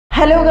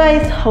Hello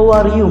guys, how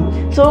are you?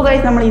 So guys,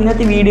 നമ്മൾ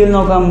ഇന്നത്തെ വീഡിയോയിൽ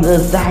നോക്കാം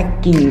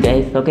റാക്കിംഗ്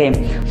guys. Okay.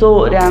 So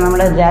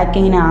നമ്മുടെ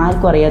റാക്കിങ്ങിനെ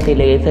ആർക്കും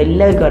അറിയാത്തില്ല guys.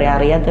 എല്ലാവർക്കും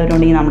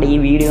അറിയാത്തവരുണ്ടെങ്കിൽ നമ്മുടെ ഈ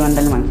വീഡിയോ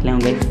കണ്ടാൽ മനസ്സിലാവും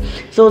guys.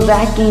 So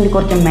റാക്കിങ്ങിൻ്റെ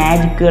കുറച്ച്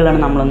മാജിക്കുകളാണ്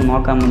നമ്മളൊന്ന്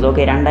നോക്കാൻ പോകുന്നത്.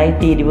 ഓക്കെ,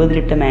 2020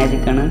 ഇട്ട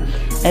മാജിക്കാണ്.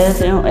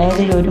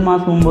 ഏകദേശം ഒരു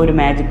മാസം മുമ്പ് ഒരു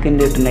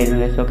മാജിക്കിൻ്റെ ഇട്ടുണ്ടായിരുന്നു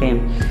guys. ഓക്കെ,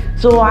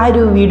 സോ ആ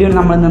ഒരു വീഡിയോ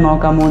നമ്മളിന്ന്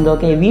നോക്കാൻ പോകുന്നത്.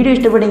 ഓക്കെ, വീഡിയോ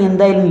ഇഷ്ടപ്പെട്ടെങ്കിൽ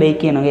എന്തായാലും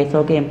ലൈക്ക് ചെയ്യണം guys.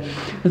 ഓക്കെ,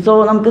 സോ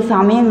നമുക്ക്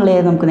സമയം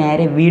കളയാതെ നമുക്ക്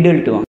നേരെ വീഡിയോ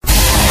ഇട്ട് പോകാം.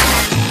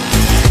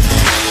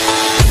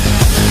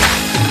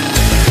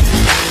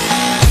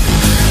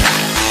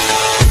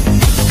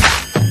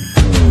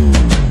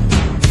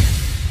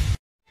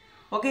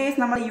 ഓക്കെ,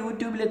 നമ്മൾ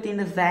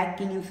യൂട്യൂബിലെത്തിയിട്ട്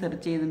റാക്കിങ്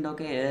സെർച്ച് ചെയ്തിട്ടുണ്ട്.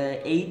 ഓക്കെ,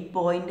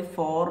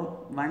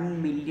 8.41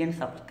 മില്യൺ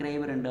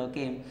സബ്സ്ക്രൈബർ ഉണ്ട്.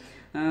 ഓക്കെ,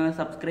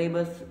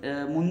 സബ്സ്ക്രൈബേഴ്സ്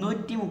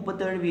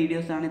 337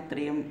 വീഡിയോസാണ്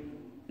ഇത്രയും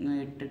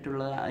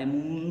ഇട്ടിട്ടുള്ളത്.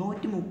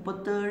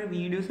 337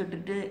 വീഡിയോസ്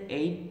ഇട്ടിട്ട്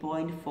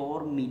 8.4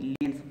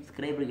 മില്യൺ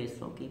സബ്സ്ക്രൈബർ ഗൈസ്.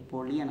 ഓക്കെ,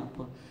 പൊളിയാണ്.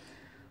 അപ്പോൾ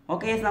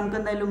ഓക്കെ, നമുക്ക്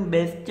എന്തായാലും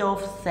best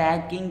of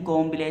sacking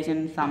combination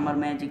summer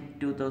magic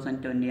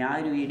 2020 ആ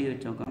ഒരു വീഡിയോ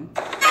വെച്ച് നോക്കാം.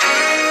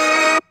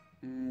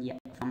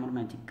 Summer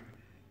magic.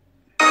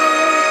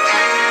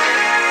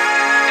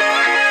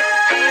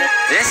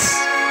 This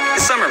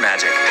is summer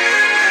magic.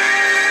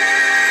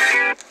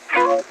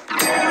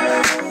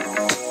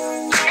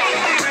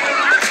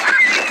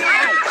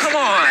 Come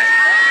on.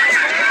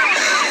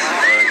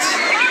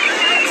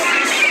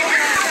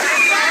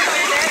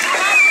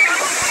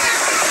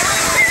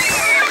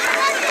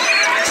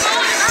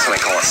 That's what I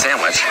call a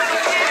sandwich.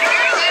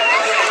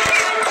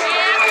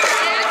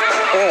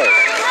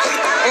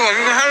 Oh,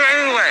 you can have it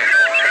anyway.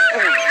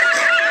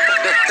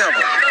 That's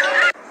terrible.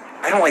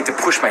 I don't like to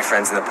push my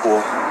friends in the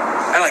pool.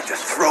 I like to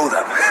throw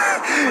them.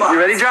 You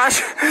ready, Josh?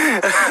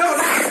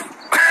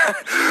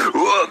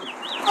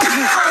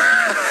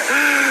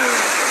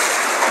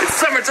 It's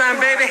summertime,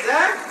 baby.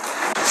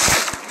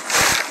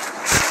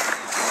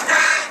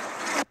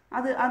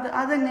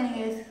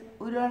 അതെങ്ങനെ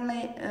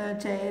ഒരാളെ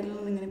ചെയറിൽ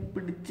ഇങ്ങനെ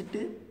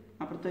പിടിച്ചിട്ട്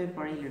അപ്പുറത്തെ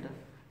പുഴയിലിടുക,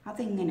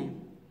 അതെങ്ങനെ?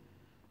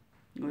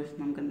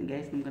 നമുക്ക്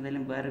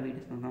എന്തായാലും വേറെ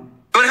വീഡിയോസ് നോക്കാം.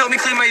 You want to help me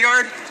clean my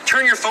yard?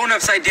 Turn your phone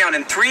upside down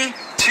in 3,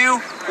 2,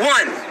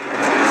 1.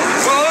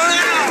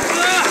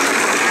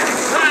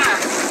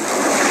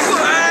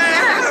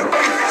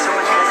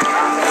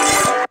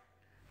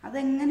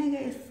 അതെങ്ങനെ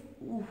ഗൈസ്?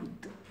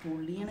 ഇത്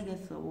പൊളിയാണ്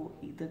ഗൈസ്.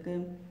 ഇതൊക്കെ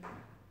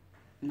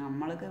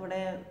നമ്മളൊക്കെ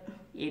ഇവിടെ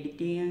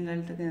എഡിറ്റ് ചെയ്യാൻ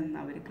കാലത്തൊക്കെ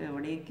അവർക്ക്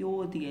എവിടെയൊക്കെയോ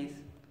എത്തി guys.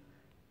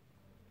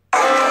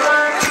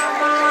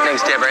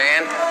 Thanks, Deborah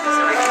Ann.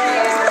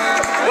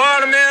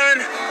 Watermelon!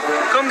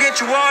 Come get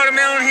your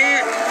watermelon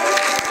here.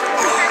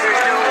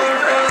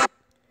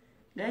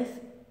 Guys,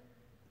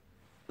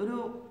 ഒരു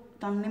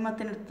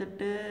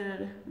തണ്ണിമത്തനെടുത്തിട്ട്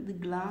ഇത്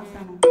ഗ്ലാസ്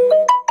ആണോ?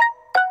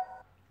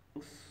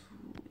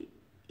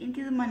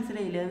 എനിക്കിത്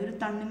മനസ്സിലായില്ല. ഒരു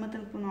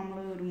തണ്ണിമത്തൻ ഇപ്പോൾ നമ്മൾ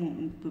ഒരു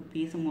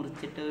പീസ്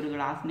മുറിച്ചിട്ട് ഒരു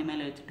ഗ്ലാസിൻ്റെ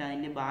മേലെ വെച്ചിട്ട്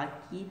അതിൻ്റെ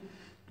ബാക്കി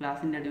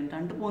ഗ്ലാസിൻ്റെ അടി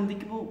തണ്ട്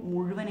പൊന്തിക്കുമ്പോൾ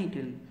മുഴുവനായിട്ട്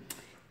വരുന്നു.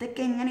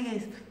 ഇതൊക്കെ എങ്ങനെ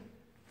ഗൈസ്?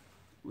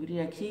 ഒരു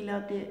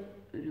രക്ഷയില്ലാത്ത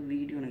ഒരു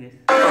വീഡിയോ ആണ് guys.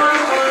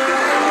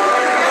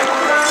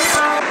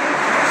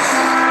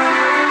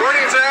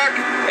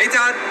 Hey,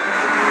 Todd.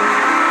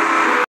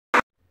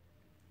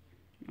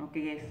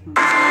 Okay, guys.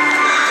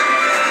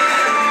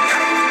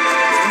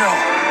 No.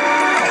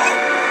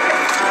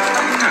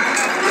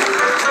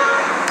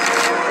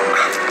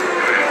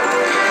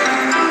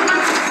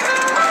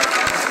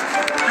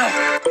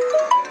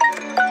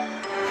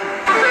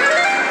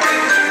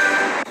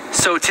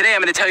 So today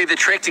I'm going to tell you the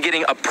trick to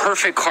getting a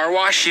perfect car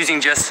wash using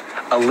just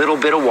a little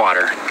bit of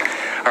water.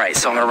 All right,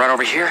 so I'm going to run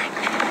over here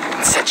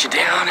and set you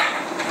down.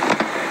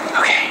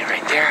 Okay,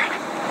 right there.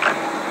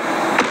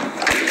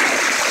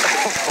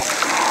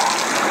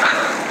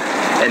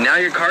 And now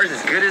your car's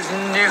as good as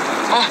new.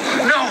 Oh,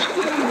 no!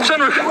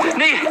 Sunroof!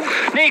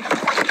 Nate!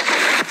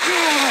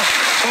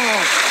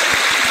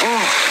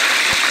 Oh,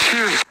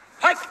 shoot.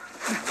 Hi!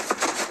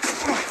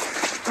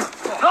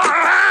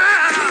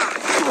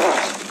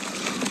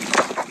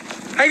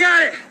 I got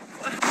it!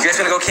 You guys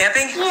gonna go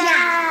camping?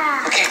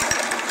 Yeah! Okay.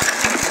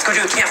 Let's go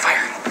do a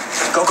campfire.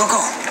 Go!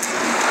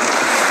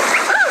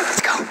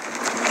 Let's go.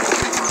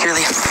 Here,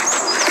 Leah.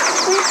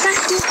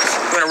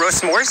 You wanna roast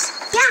s'mores?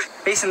 Yeah!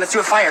 Mason, let's do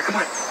a fire. Come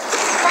on.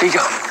 Here you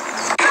go.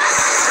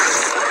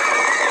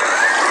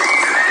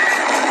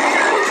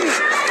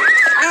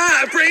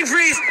 Brain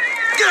freeze!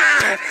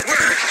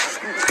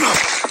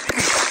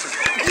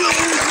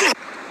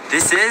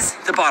 This is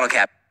the bottle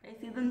cap.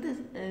 ഇതെന്ത്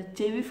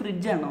ചെവി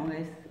ഫ്രിഡ്ജാണോ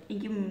guys?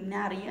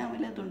 ഞാൻ അറിയാൻ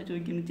വല്ലാത്തോണ്ട്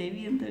ചോദിക്കുന്നു.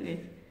 ചെവി എന്താ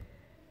guys?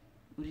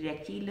 ഒരു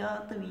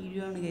രക്ഷയില്ലാത്ത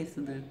video ആണ് ഗൈസ്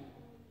ഇത്.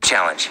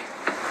 Challenge.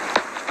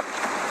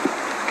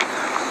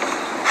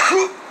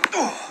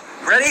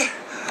 Ready?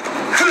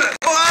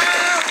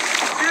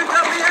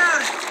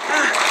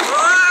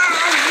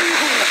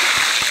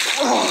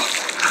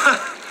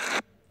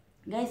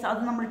 ഗൈസ്,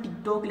 അത് നമ്മൾ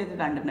ടിക്ടോക്കിലൊക്കെ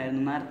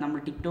കണ്ടിട്ടുണ്ടായിരുന്നു. നേരത്തെ നമ്മൾ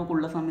ടിക്ടോക്ക്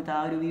ഉള്ള സമയത്ത് ആ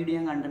ഒരു വീഡിയോ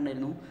ഞാൻ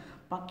കണ്ടിട്ടുണ്ടായിരുന്നു.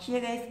 പക്ഷേ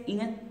ഗൈസ്,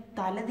 ഇങ്ങനെ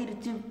തല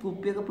തിരിച്ച്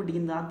കുപ്പിയൊക്കെ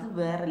പിടിക്കുന്നത് അത്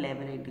വേറെ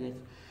ലെവലായിട്ട്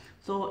ഗൈസ്.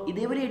 സോ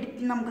ഇതേപോലെ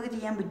എഡിറ്റിംഗ് നമുക്കൊക്കെ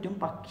ചെയ്യാൻ പറ്റും.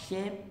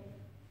 പക്ഷേ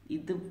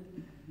ഇത്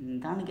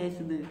എന്താണ് ഗൈസ്?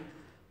 ഇത്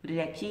ഒരു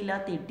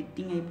രക്ഷയില്ലാത്ത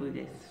എഡിറ്റിംഗ് ആയി പോയി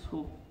guys.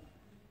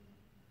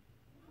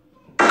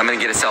 I'm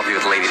gonna get a selfie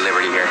with Lady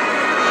Liberty here.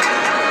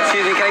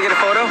 Excuse me, can I get a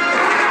photo?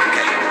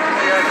 Okay.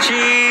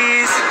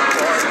 Cheese!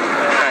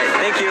 Alright,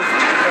 thank you.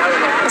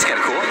 That's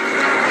kinda cool.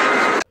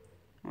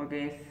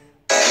 Okay.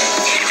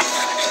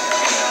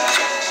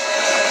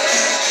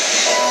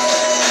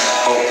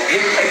 Oh,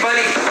 hey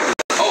buddy!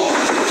 Oh!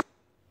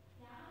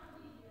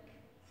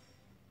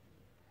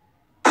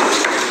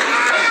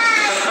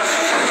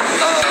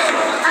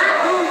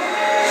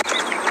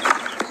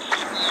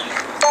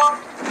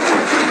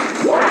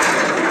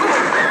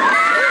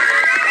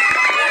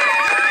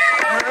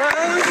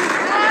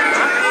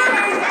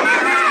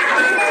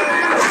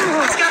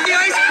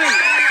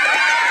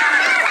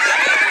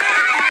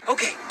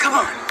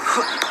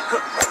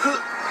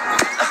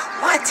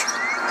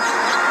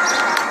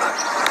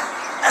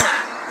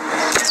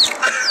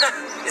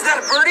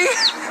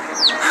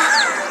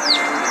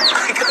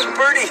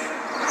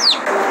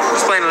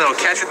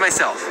 With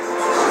myself.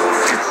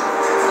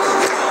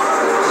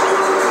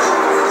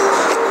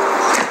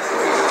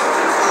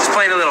 Just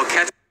playing a little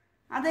catch.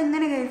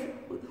 അതെങ്ങനെ guys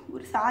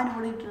ഒരു സാധനം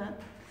ഓടിയിട്ടുള്ള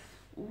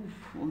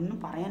ഒന്നും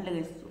പറയാനില്ല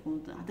guys.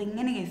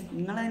 അതെങ്ങനെ guys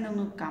നിങ്ങളതിനെ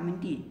ഒന്ന്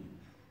comment ചെയ്യും.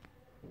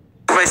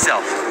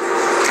 Myself.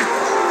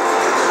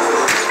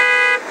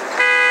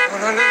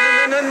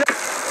 No.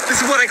 This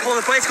is what I call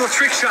the bicycle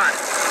trick shot.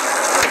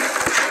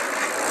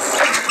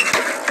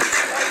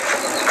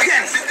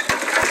 Yes.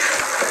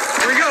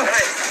 Here we go.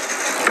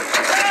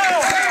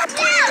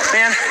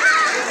 Man,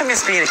 I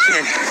miss being a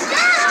kid.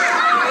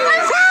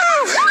 Woo!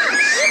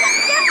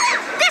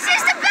 This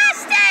is the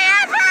best day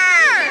ever!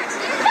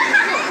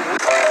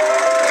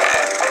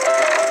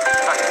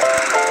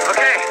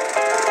 Okay,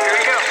 here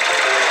we go.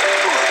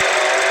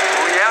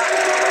 Oh yeah?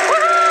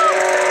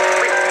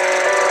 Wait.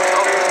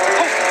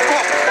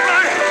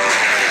 Run!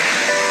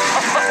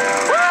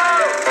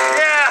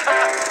 Yeah!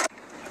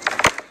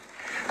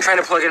 Trying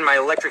to plug in my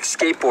electric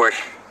skateboard.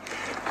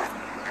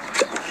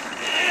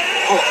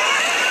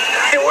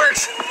 It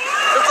works!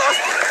 That's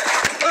awesome!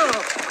 Oh,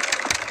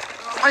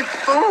 my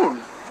phone!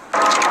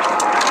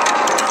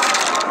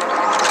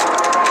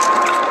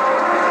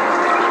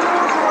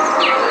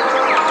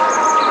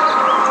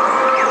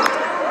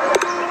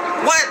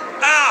 What?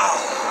 Oh,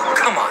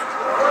 come on.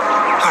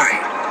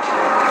 Alright.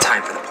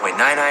 Time for the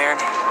 .9 iron.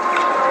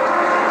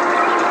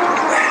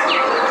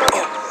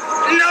 Oh,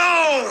 no!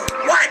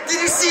 What? Did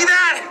you see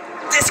that?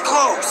 This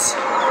close!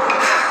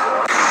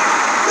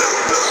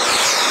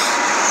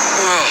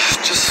 Oh,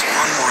 just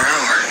one more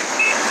hour.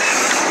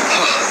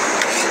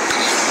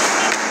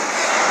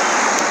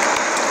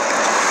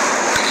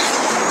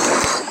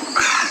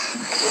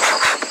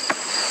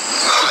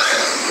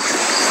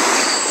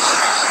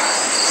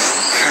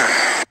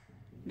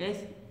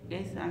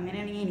 Guys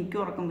അങ്ങനെയാണെങ്കിൽ എനിക്ക്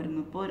ഉറക്കം വരുന്നു.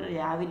 ഇപ്പോൾ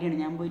രാവിലെയാണ്.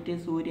 ഞാൻ പോയിട്ട്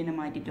സൂര്യനെ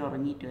മാറ്റിയിട്ട്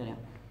ഉറങ്ങിയിട്ട് വരാം.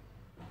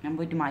 ഞാൻ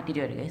പോയിട്ട്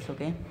മാറ്റിയിട്ട് വരാം ഗൈസ്.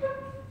 ഓക്കെ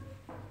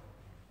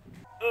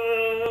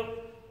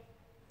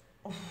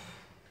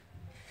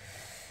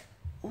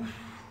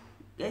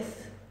ഗൈസ്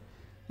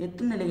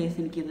എത്തുന്നില്ല ഗൈസ്.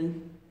 എനിക്കിത്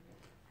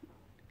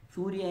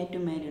സൂര്യ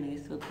ഏറ്റവും മേലെയാണ്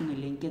ഗൈസ്.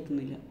 എത്തുന്നില്ല, എനിക്ക്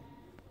എത്തുന്നില്ല.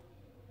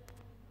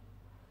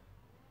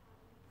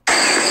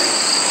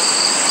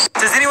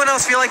 Does anyone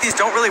else feel like these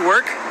don't really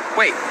work?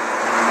 Wait.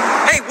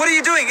 Hey, what are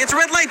you doing? It's a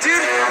red light,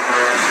 dude.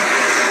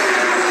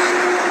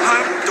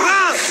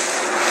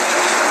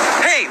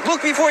 Hey,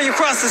 look before you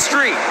cross the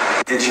street.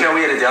 Did you know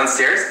we had a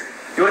downstairs?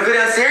 You want to go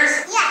downstairs?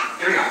 Yeah.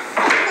 Here we go.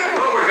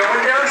 Oh, we're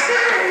going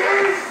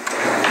downstairs.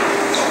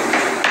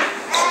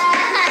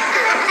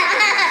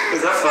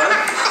 Is that fun?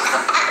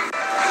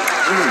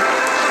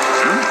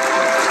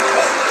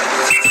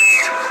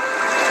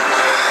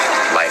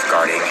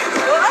 Lifeguarding.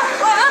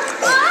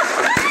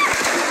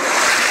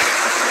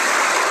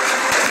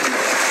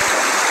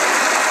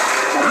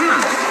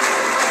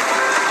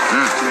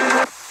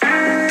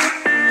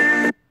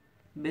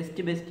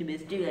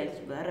 Best guys.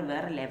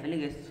 വേറെ level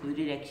guys.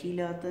 ഒരു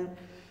രക്ഷയില്ലാത്ത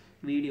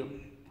video.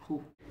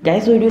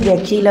 Guys ഒരു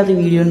രക്ഷയില്ലാത്ത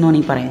video എന്ന്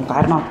വേണമെങ്കിൽ പറയാം.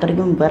 കാരണം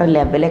അത്രയ്ക്കും വേറെ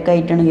ലെവലൊക്കെ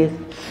ആയിട്ടാണ് ഗൈസ്.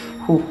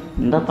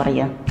 എന്താ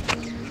പറയുക,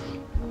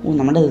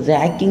 നമ്മുടെ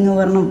സാക്കിങ്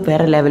പറഞ്ഞ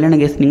വേറെ ലെവലാണ്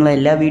ഗൈസ്. നിങ്ങൾ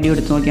എല്ലാ വീഡിയോ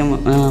എടുത്ത് നോക്കിയാൽ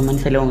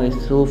മനസ്സിലാവും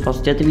ഗൈസ്.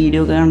 ഫസ്റ്റത്തെ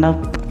വീഡിയോ ഒക്കെ കണ്ടാൽ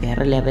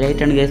വേറെ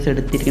ലെവലായിട്ടാണ് ഗൈസ്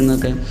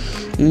എടുത്തിരിക്കുന്നതൊക്കെ.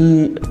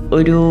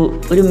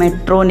 ഒരു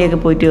മെട്രോൻ്റെയൊക്കെ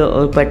പോയിട്ട്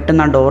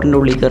പെട്ടെന്ന് ആ ഡോറിൻ്റെ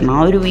ഉള്ളിൽ കയറണം. ആ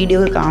ഒരു വീഡിയോ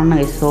ഒക്കെ കാണണം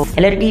ഗൈസ്.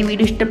 എല്ലാവർക്കും ഈ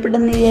വീഡിയോ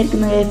ഇഷ്ടപ്പെട്ടെന്ന്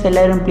വിചാരിക്കുന്ന ഗൈസ്.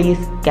 എല്ലാവരും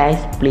പ്ലീസ്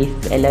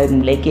എല്ലാവരും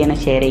ലൈക്ക് ചെയ്യണം,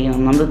 ഷെയർ ചെയ്യണം.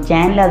 നമ്മുടെ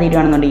ചാനൽ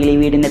ആദ്യമാണെന്നുണ്ടെങ്കിൽ ഈ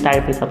വീഡിയോൻ്റെ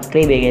താഴെ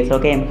സബ്സ്ക്രൈബ് ചെയ്യുക ഗൈസ്.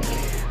 ഓക്കെ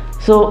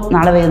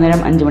നാളെ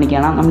വൈകുന്നേരം 5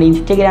 മണിക്കാണ്. നമ്മൾ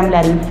ഇൻസ്റ്റാഗ്രാമിൽ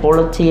ആരെങ്കിലും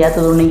follow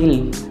ചെയ്യാത്തതുണ്ടെങ്കിൽ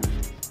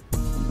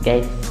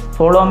guys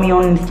follow me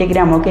on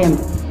Instagram. Okay,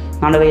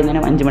 നാളെ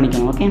വൈകുന്നേരം 5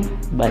 മണിക്കാണ്. Okay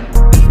bye.